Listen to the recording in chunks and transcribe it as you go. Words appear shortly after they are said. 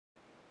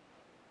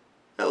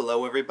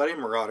Hello everybody,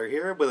 Marauder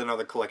here with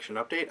another collection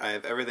update. I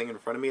have everything in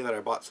front of me that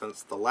I bought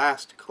since the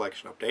last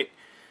collection update.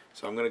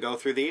 So I'm going to go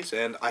through these,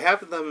 and I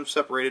have them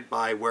separated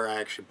by where I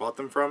actually bought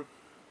them from.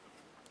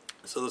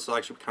 So this will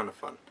actually be kind of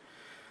fun.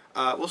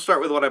 We'll start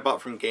with what I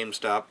bought from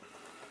GameStop.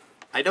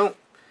 I don't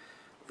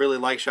really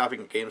like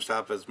shopping at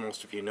GameStop, as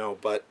most of you know,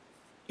 but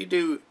you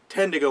do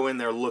tend to go in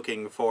there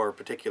looking for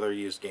particular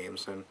used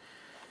games, and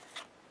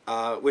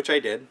which I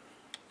did.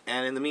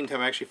 And in the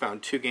meantime, I actually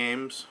found two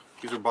games.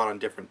 These were bought on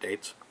different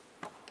dates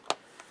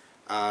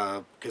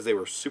because they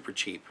were super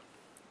cheap.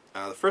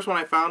 The first one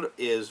I found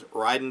is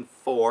Raiden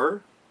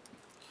 4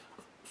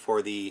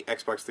 for the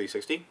Xbox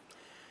 360,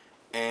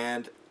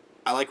 and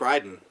I like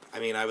Raiden. I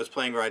mean, I was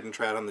playing Raiden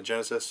Trad on the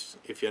Genesis,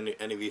 if any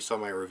of you saw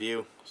my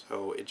review,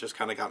 so it just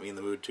kind of got me in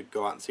the mood to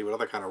go out and see what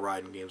other kind of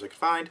Raiden games I could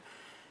find,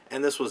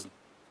 and this was,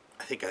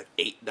 I think, at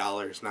 $8,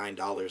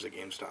 $9 at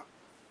GameStop.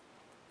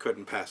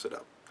 Couldn't pass it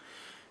up.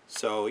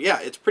 So yeah,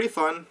 it's pretty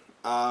fun.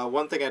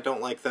 One thing I don't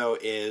like, though,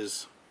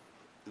 is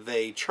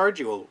they charge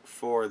you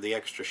for the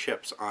extra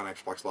ships on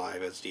Xbox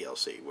Live as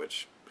DLC,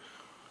 which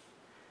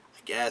I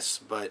guess,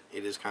 but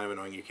it is kind of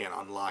annoying you can't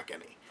unlock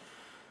any.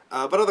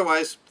 But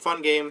otherwise,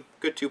 fun game,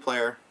 good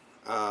two-player,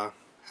 had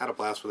a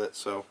blast with it,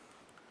 so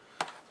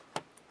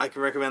I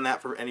can recommend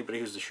that for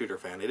anybody who's a shooter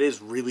fan. It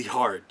is really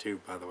hard,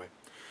 too, by the way.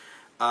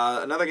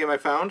 Another game I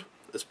found,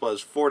 this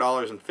was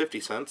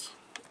 $4.50,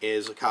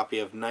 is a copy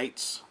of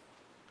Knight's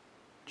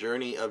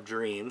Journey of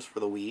Dreams for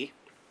the Wii.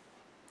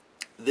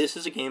 This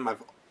is a game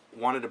I've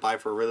wanted to buy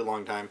for a really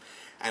long time,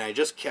 and I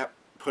just kept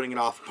putting it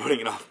off.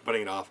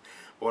 But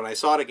when I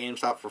saw it at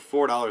GameStop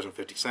for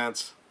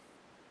 $4.50,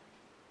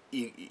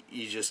 you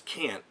just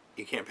can't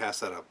pass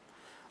that up.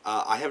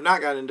 I have not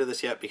gotten into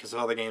this yet because of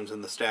other games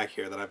in the stack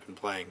here that I've been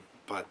playing,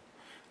 but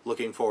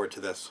looking forward to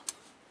this.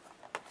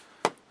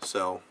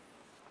 So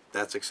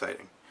that's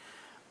exciting.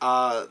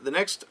 The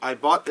next, I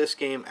bought this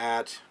game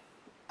at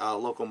a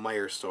local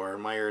Meijer store.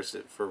 Meijer's,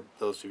 for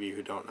those of you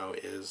who don't know,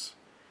 it's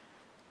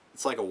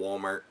like a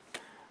Walmart.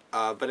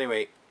 But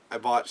anyway, I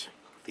bought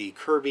the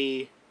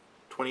Kirby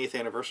 20th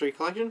Anniversary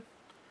Collection,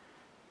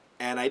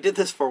 and I did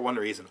this for one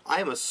reason.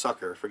 I am a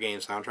sucker for game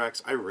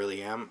soundtracks. I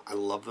really am. I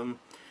love them,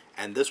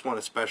 and this one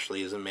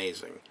especially is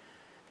amazing.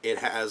 It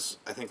has,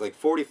 I think, like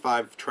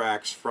 45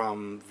 tracks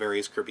from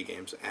various Kirby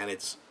games, and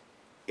it's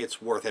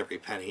worth every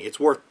penny. It's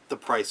worth the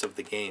price of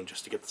the game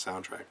just to get the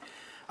soundtrack.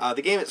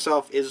 The game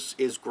itself is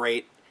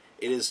great.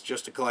 It is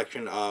just a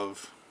collection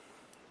of,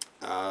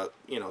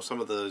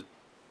 some of the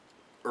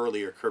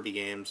earlier Kirby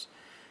games.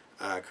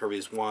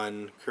 Kirby's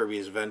 1,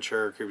 Kirby's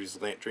Adventure, Kirby's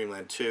Dream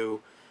Land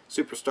 2,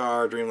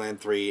 Superstar,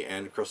 Dreamland 3,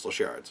 and Crystal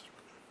Shards.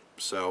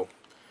 So,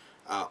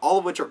 all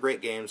of which are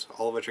great games,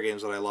 all of which are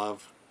games that I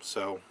love,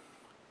 so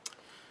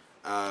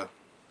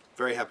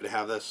very happy to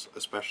have this,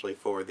 especially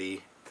for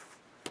the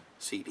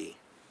CD.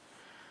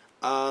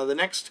 The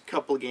next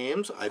couple of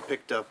games I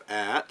picked up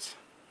at,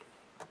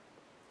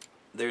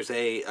 there's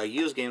a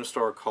used game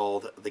store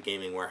called The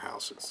Gaming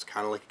Warehouse. It's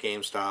kind of like a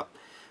GameStop,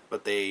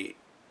 but they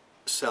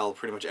sell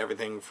pretty much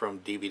everything from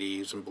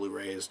DVDs and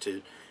Blu-rays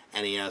to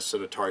NES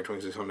and Atari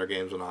 2600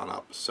 games and on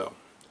up. So,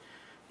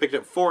 picked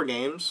up 4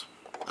 games.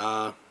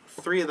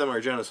 3 of them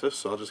are Genesis,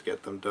 so I'll just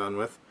get them done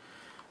with.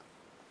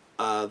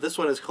 This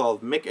one is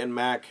called Mick and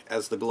Mac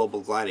as the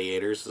Global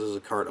Gladiators. This is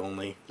a cart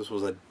only. This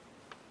was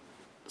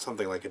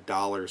something like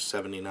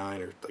 $1.79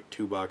 or like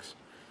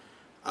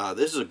 $2.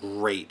 This is a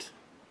great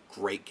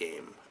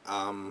game.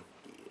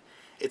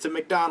 It's a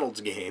McDonald's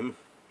game,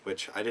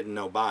 which I didn't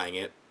know buying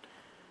it.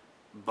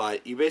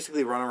 But you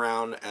basically run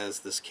around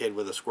as this kid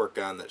with a squirt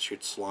gun that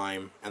shoots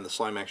slime, and the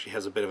slime actually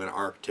has a bit of an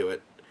arc to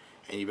it,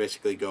 and you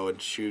basically go and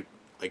shoot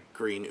like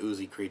green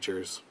oozy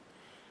creatures.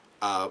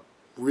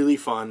 Really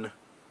fun,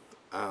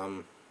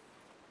 and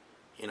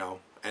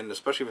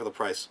especially for the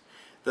price.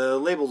 The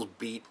label's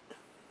beat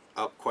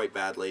up quite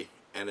badly,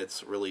 and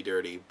it's really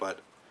dirty, but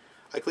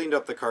I cleaned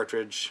up the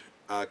cartridge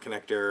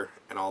connector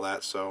and all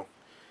that, so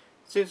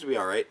it seems to be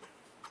alright.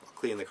 I'll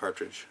clean the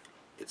cartridge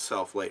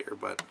itself later,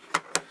 but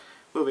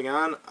moving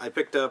on, I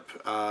picked up,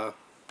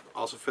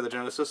 also for the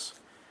Genesis,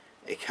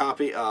 a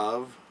copy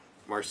of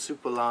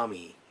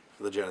Marsupilami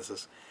for the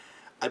Genesis.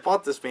 I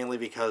bought this mainly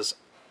because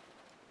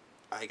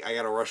I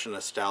got a rush of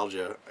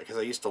nostalgia, because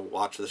I used to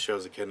watch the show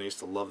as a kid, and I used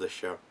to love this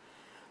show.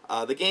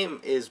 The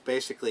game is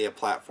basically a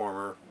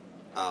platformer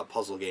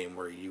puzzle game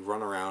where you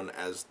run around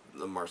as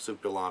the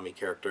Marsupilami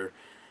character,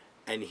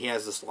 and he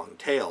has this long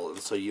tail, and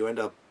so you end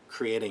up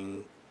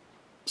creating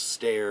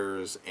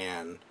stairs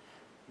and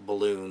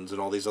balloons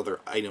and all these other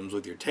items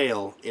with your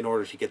tail in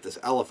order to get this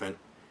elephant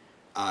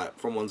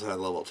from one side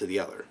level to the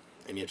other,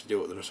 and you have to do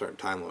it within a certain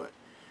time limit.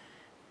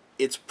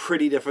 It's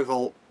pretty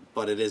difficult,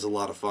 but it is a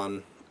lot of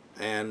fun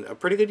and a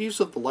pretty good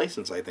use of the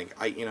license, I think.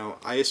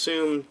 I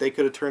assume they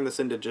could have turned this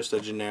into just a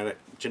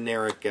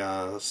generic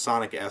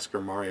Sonic-esque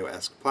or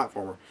Mario-esque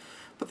platformer,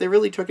 but they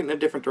really took it in a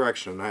different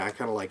direction, and I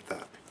kind of like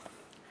that.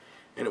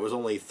 And it was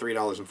only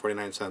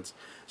 $3.49.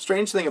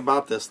 Strange thing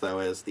about this, though,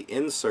 is the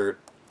insert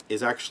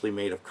is actually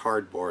made of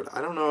cardboard.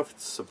 I don't know if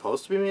it's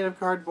supposed to be made of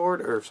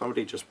cardboard or if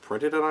somebody just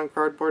printed it on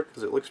cardboard,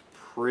 because it looks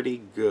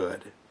pretty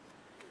good.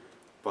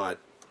 But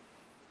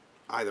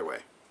either way,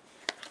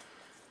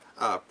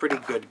 pretty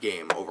good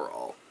game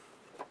overall.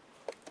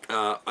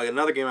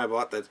 Another game I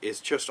bought that is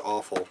just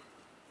awful.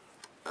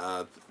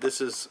 This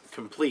is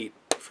complete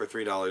for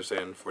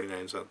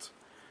 $3.49.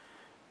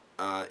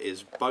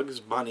 Is Bugs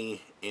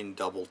Bunny in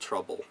Double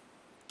Trouble.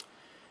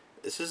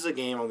 This is a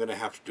game I'm going to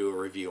have to do a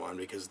review on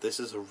because this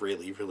is a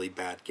really, really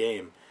bad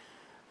game.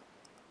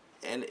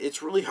 And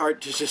it's really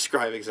hard to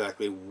describe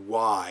exactly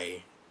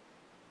why.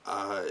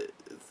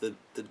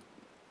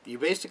 You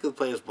basically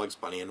play as Bugs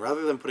Bunny, and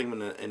rather than putting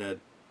him in a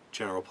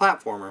general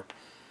platformer,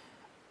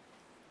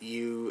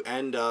 you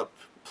end up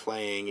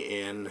playing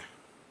in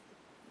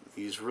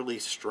these really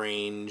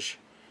strange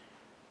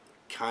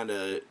kind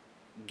of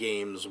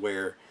games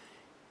where,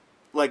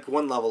 like,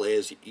 one level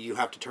is you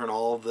have to turn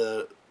all of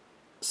the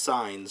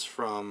signs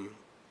from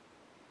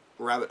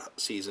rabbit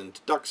season to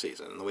duck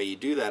season. And the way you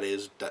do that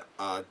is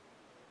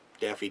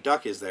Daffy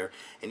Duck is there,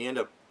 and you end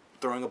up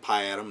throwing a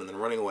pie at him and then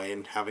running away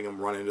and having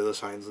him run into the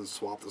signs and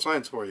swap the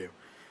signs for you.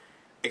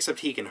 Except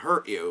he can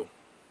hurt you,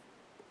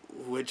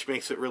 which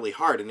makes it really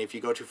hard, and if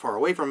you go too far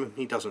away from him,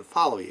 he doesn't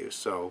follow you,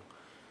 so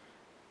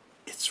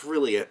it's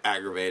really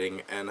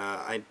aggravating, and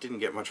I didn't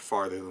get much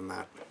farther than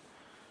that.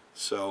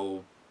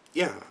 So,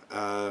 yeah,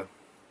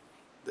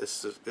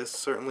 this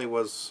certainly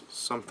was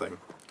something.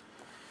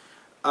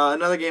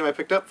 Another game I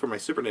picked up for my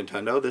Super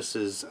Nintendo, this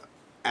is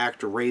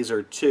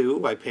ActRaiser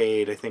 2. I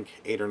paid, I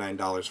think, $8 or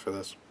 $9 for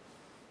this.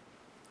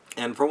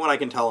 And from what I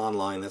can tell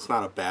online, that's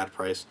not a bad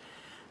price.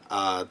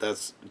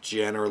 That's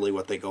generally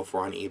what they go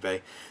for on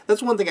eBay.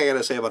 That's one thing I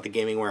gotta say about the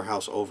Gaming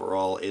Warehouse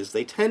overall, is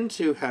they tend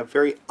to have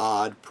very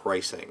odd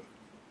pricing.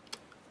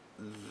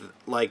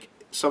 Like,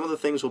 some of the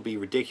things will be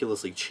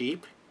ridiculously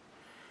cheap,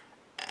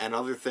 and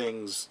other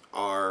things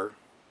are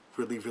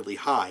really, really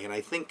high. And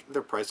I think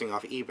they're pricing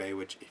off eBay,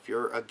 which, if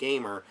you're a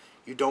gamer,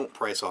 you don't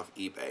price off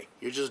eBay.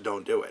 You just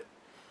don't do it.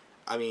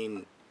 I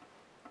mean,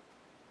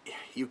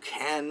 you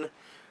can,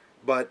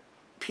 but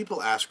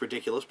people ask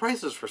ridiculous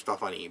prices for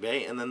stuff on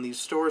eBay, and then these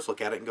stores look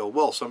at it and go,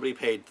 well, somebody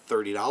paid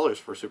 $30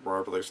 for Super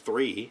Mario Bros.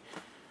 3.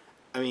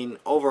 I mean,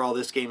 overall,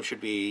 this game should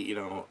be, you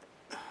know,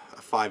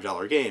 a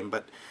 $5 game,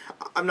 but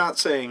I'm not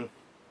saying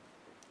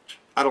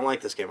I don't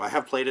like this game. I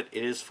have played it.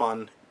 It is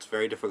fun. It's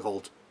very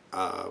difficult.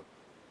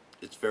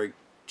 It's very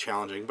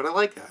challenging, but I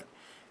like that.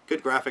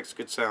 Good graphics,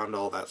 good sound,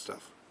 all that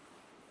stuff.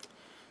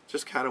 It's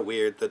just kind of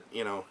weird that,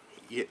 you know,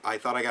 I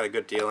thought I got a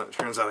good deal, and it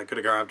turns out I could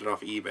have grabbed it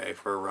off eBay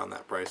for around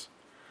that price.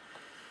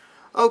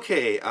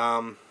 Okay,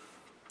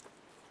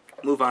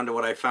 move on to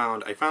what I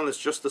found. I found this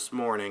just this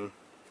morning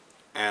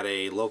at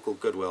a local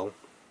Goodwill,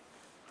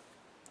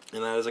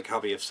 and that is a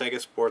copy of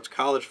Sega Sports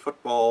College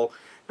Football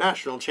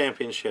National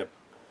Championship.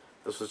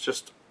 This was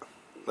just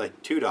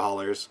like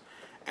 $2,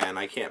 and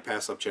I can't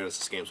pass up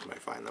Genesis games when I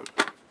find them.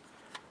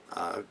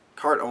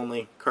 Cart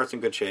only, cart's in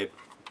good shape,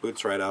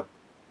 boots right up,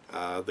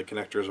 the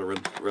connectors are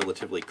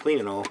relatively clean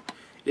and all.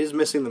 It is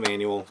missing the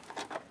manual,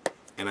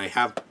 and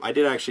I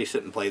did actually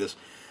sit and play this.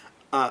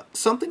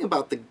 Something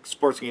about the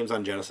sports games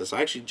on Genesis,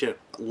 I actually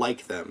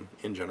like them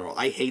in general.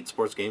 I hate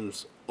sports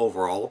games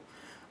overall,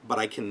 but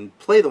I can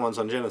play the ones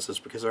on Genesis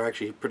because they're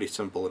actually pretty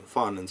simple and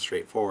fun and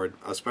straightforward,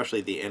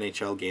 especially the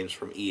NHL games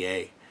from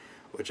EA,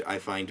 which I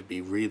find to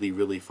be really,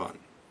 really fun.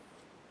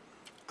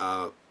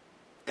 And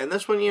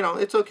this one, you know,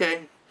 it's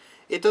okay.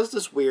 It does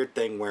this weird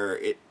thing where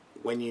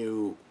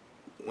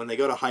when they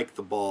go to hike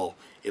the ball,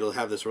 it'll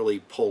have this really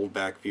pulled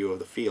back view of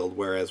the field,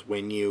 whereas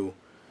when you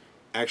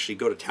actually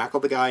go to tackle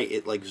the guy,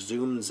 it like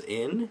zooms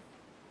in,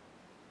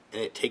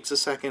 and it takes a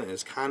second, and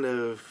it's kind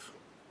of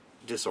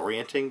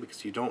disorienting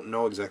because you don't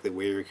know exactly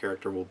where your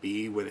character will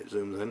be when it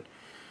zooms in.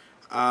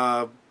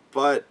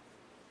 But,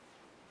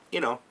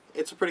 you know,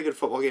 it's a pretty good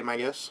football game, I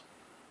guess.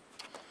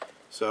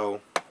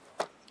 So,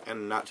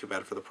 and not too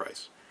bad for the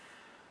price.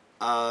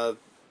 I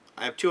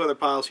have two other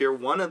piles here.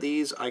 One of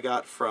these I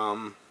got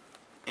from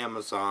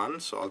Amazon,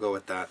 so I'll go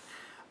with that.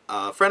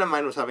 A friend of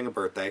mine was having a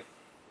birthday.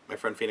 My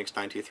friend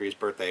Phoenix923's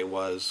birthday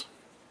was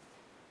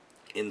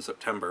in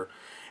September,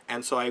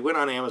 and so I went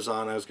on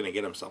Amazon. I was going to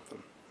get him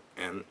something,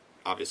 and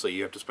obviously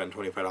you have to spend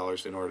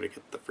 $25 in order to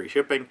get the free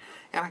shipping,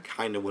 and I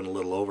kind of went a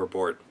little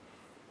overboard.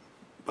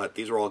 But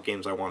these were all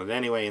games I wanted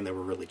anyway, and they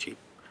were really cheap.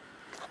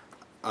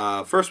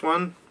 First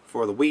one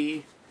for the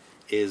Wii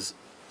is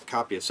a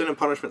copy of Sin and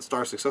Punishment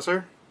Star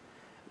Successor.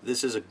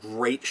 This is a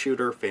great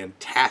shooter,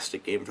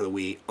 fantastic game for the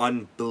Wii,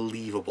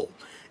 unbelievable.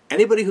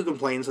 Anybody who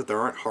complains that there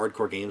aren't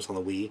hardcore games on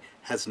the Wii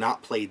has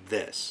not played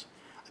this.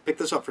 I picked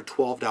this up for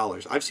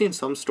 $12. I've seen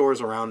some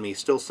stores around me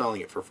still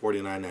selling it for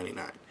 $49.99.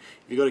 If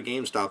you go to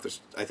GameStop,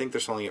 I think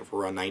they're selling it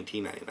for around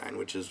 $19.99,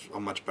 which is a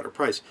much better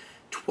price.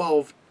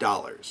 $12.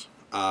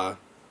 So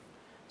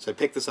I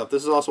picked this up.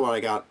 This is also what I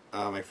got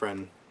my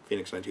friend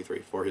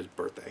Phoenix923 for his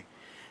birthday.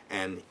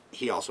 And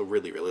he also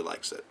really, really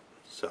likes it.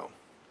 So,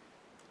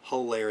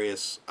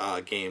 hilarious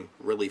game.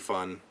 Really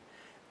fun.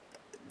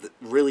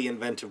 Really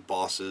inventive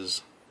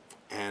bosses.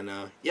 And,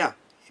 yeah,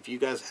 If you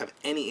guys have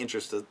any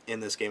interest in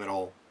this game at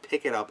all,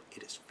 pick it up.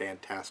 It is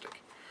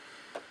fantastic.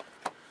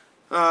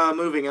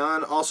 Moving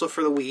on, also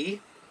for the Wii,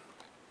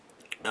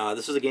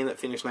 this is a game that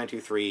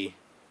Phoenix923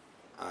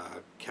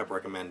 kept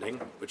recommending,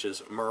 which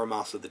is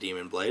Muramasa the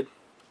Demon Blade.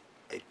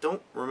 I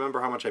don't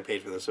remember how much I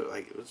paid for this.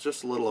 It was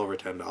just a little over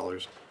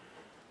 $10.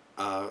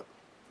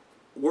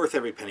 Worth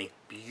every penny.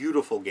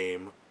 Beautiful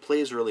game.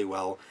 Plays really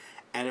well.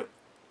 And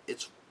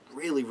it's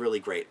really, really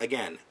great.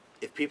 Again,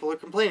 if people are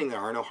complaining there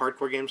are no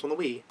hardcore games on the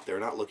Wii, they're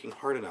not looking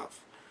hard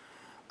enough.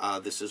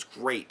 This is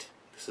great.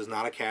 This is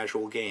not a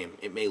casual game.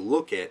 It may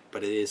look it,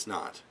 but it is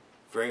not.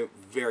 Very,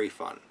 very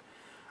fun.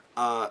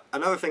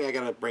 Another thing I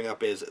gotta bring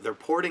up is they're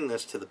porting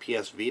this to the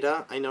PS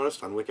Vita, I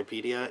noticed on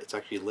Wikipedia. It's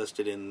actually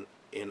listed in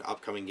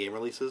upcoming game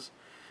releases.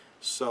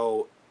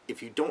 So,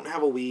 if you don't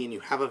have a Wii and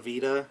you have a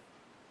Vita,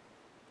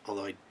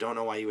 although I don't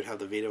know why you would have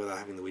the Vita without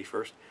having the Wii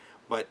first,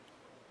 but,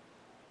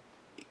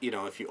 you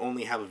know, if you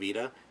only have a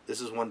Vita, this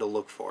is one to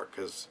look for,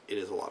 because it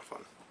is a lot of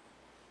fun.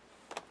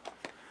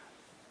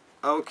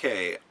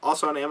 Okay,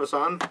 also on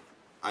Amazon,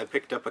 I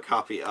picked up a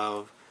copy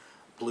of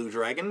Blue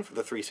Dragon for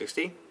the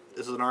 360.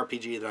 This is an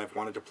RPG that I've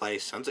wanted to play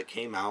since it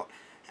came out,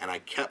 and I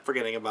kept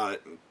forgetting about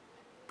it and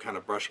kind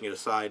of brushing it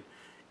aside.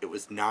 It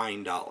was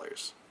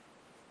 $9.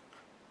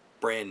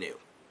 Brand new.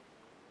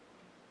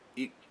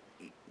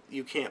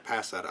 You can't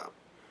pass that up.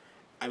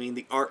 I mean,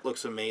 the art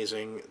looks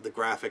amazing, the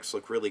graphics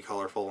look really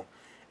colorful,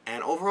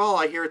 and overall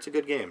I hear it's a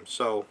good game,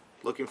 so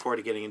looking forward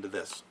to getting into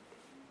this.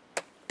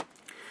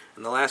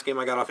 And the last game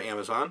I got off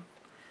Amazon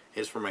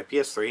is for my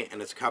PS3,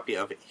 and it's a copy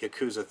of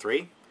Yakuza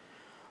 3.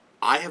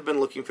 I have been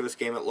looking for this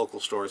game at local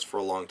stores for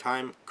a long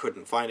time,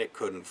 couldn't find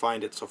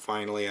it, so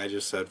finally I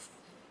just said,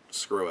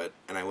 screw it,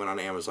 and I went on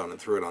Amazon and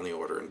threw it on the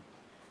order,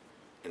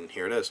 and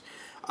here it is.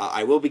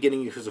 I will be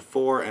getting Yakuza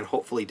 4 and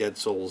hopefully Dead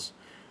Souls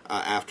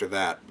after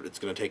that, but it's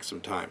going to take some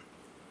time.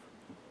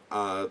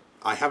 I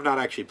have not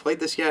actually played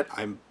this yet.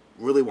 I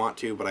really want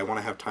to, but I want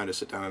to have time to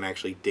sit down and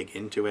actually dig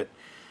into it.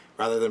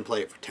 Rather than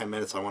play it for 10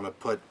 minutes, I want to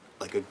put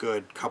like a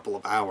good couple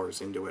of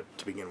hours into it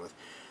to begin with.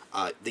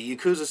 The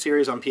Yakuza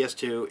series on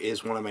PS2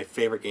 is one of my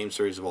favorite game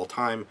series of all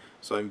time,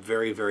 so I'm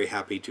very, very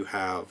happy to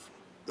have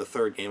the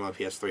third game on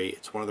PS3.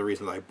 It's one of the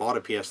reasons I bought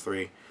a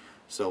PS3,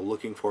 so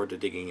looking forward to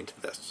digging into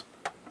this.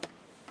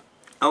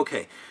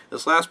 Okay,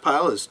 this last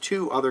pile is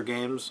 2 other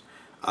games,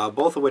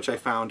 both of which I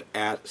found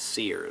at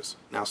Sears.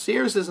 Now,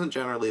 Sears isn't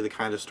generally the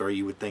kind of store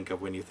you would think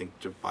of when you think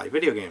to buy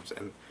video games,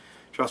 and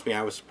trust me,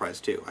 I was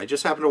surprised too. I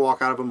just happened to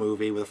walk out of a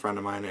movie with a friend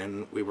of mine,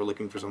 and we were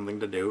looking for something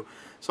to do,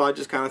 so I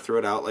just kind of threw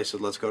it out. I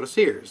said, let's go to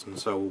Sears. And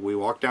so we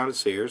walked down to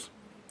Sears,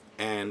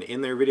 and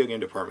in their video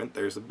game department,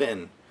 there's a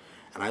bin.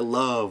 And I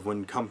love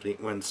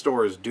when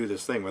stores do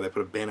this thing where they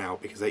put a bin out,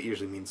 because that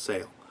usually means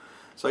sale.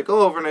 So I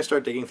go over and I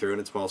start digging through,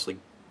 and it's mostly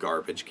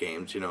garbage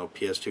games, you know,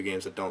 PS2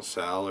 games that don't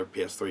sell, or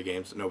PS3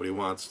 games that nobody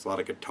wants. It's a lot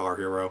of Guitar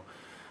Hero.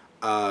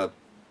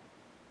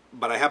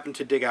 But I happened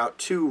to dig out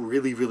 2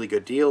 really, really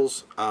good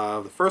deals.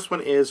 The first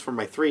one is for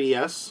my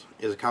 3DS,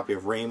 is a copy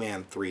of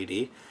Rayman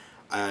 3D.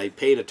 I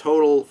paid a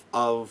total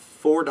of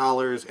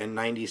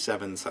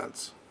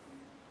 $4.97.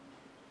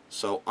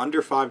 So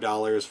under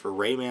 $5 for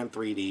Rayman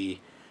 3D,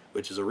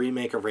 which is a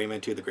remake of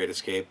Rayman 2: The Great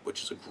Escape,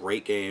 which is a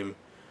great game.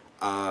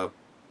 I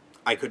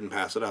couldn't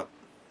pass it up.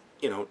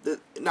 You know,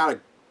 not a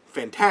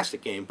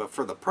fantastic game, but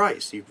for the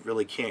price, you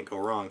really can't go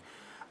wrong.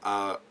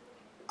 I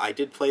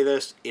did play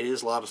this. It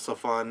is a lot of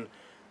fun.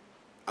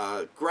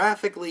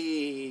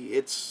 Graphically,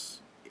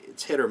 it's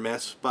hit or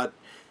miss, but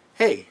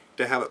hey,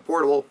 to have it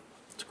portable,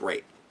 it's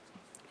great.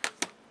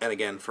 And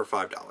again, for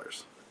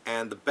 $5.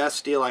 And the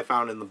best deal I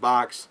found in the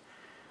box,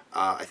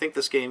 I think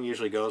this game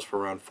usually goes for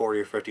around 40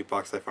 or 50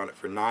 bucks. I found it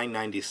for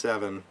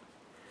 $9.97.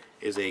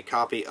 Is a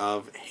copy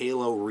of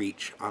Halo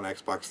Reach on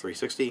Xbox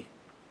 360.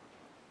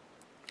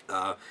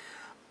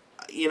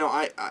 You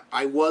know,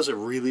 I was a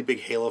really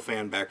big Halo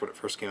fan back when it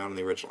first came out on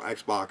the original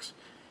Xbox.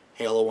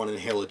 Halo 1 and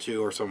Halo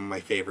 2 are some of my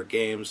favorite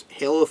games.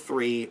 Halo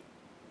 3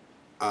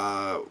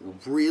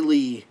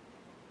 really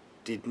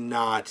did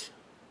not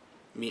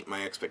meet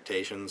my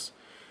expectations.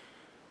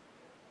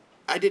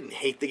 I didn't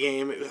hate the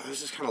game. I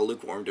was just kind of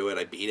lukewarm to it.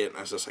 I beat it, and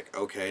I was just like,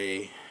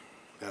 okay,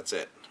 that's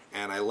it.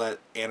 And I let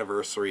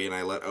Anniversary and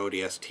I let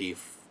ODST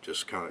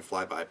just kind of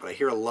fly by. But I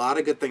hear a lot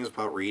of good things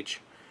about Reach.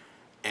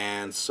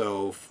 And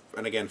so,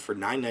 and again, for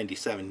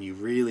 $9.97, you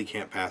really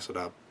can't pass it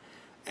up.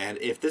 And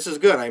if this is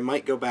good, I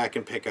might go back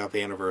and pick up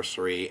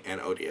Anniversary and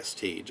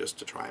ODST just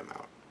to try them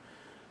out.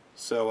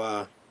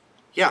 So,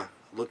 yeah,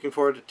 looking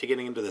forward to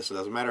getting into this.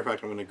 As a matter of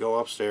fact, I'm going to go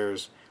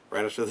upstairs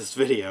right after this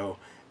video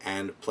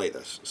and play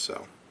this.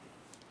 So,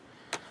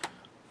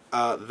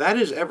 that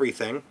is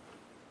everything.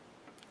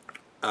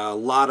 A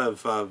lot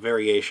of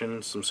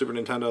variation, some Super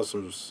Nintendo,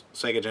 some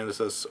Sega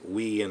Genesis,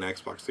 Wii, and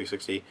Xbox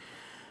 360.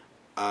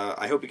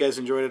 I hope you guys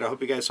enjoyed it. I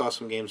hope you guys saw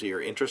some games that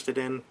you're interested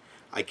in.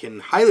 I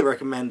can highly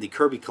recommend the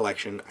Kirby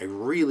Collection. I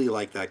really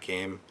like that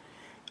game.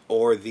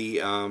 Or the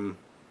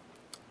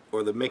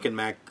Mick and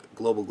Mac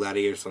Global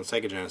Gladiators on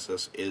Sega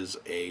Genesis is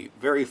a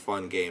very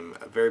fun game,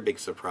 a very big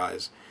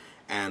surprise.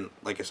 And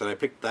like I said, I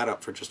picked that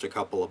up for just a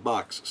couple of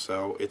bucks,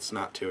 so it's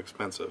not too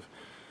expensive.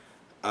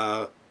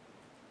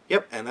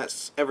 Yep, and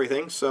that's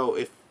everything. So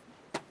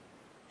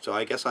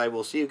I guess I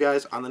will see you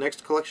guys on the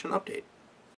next collection update.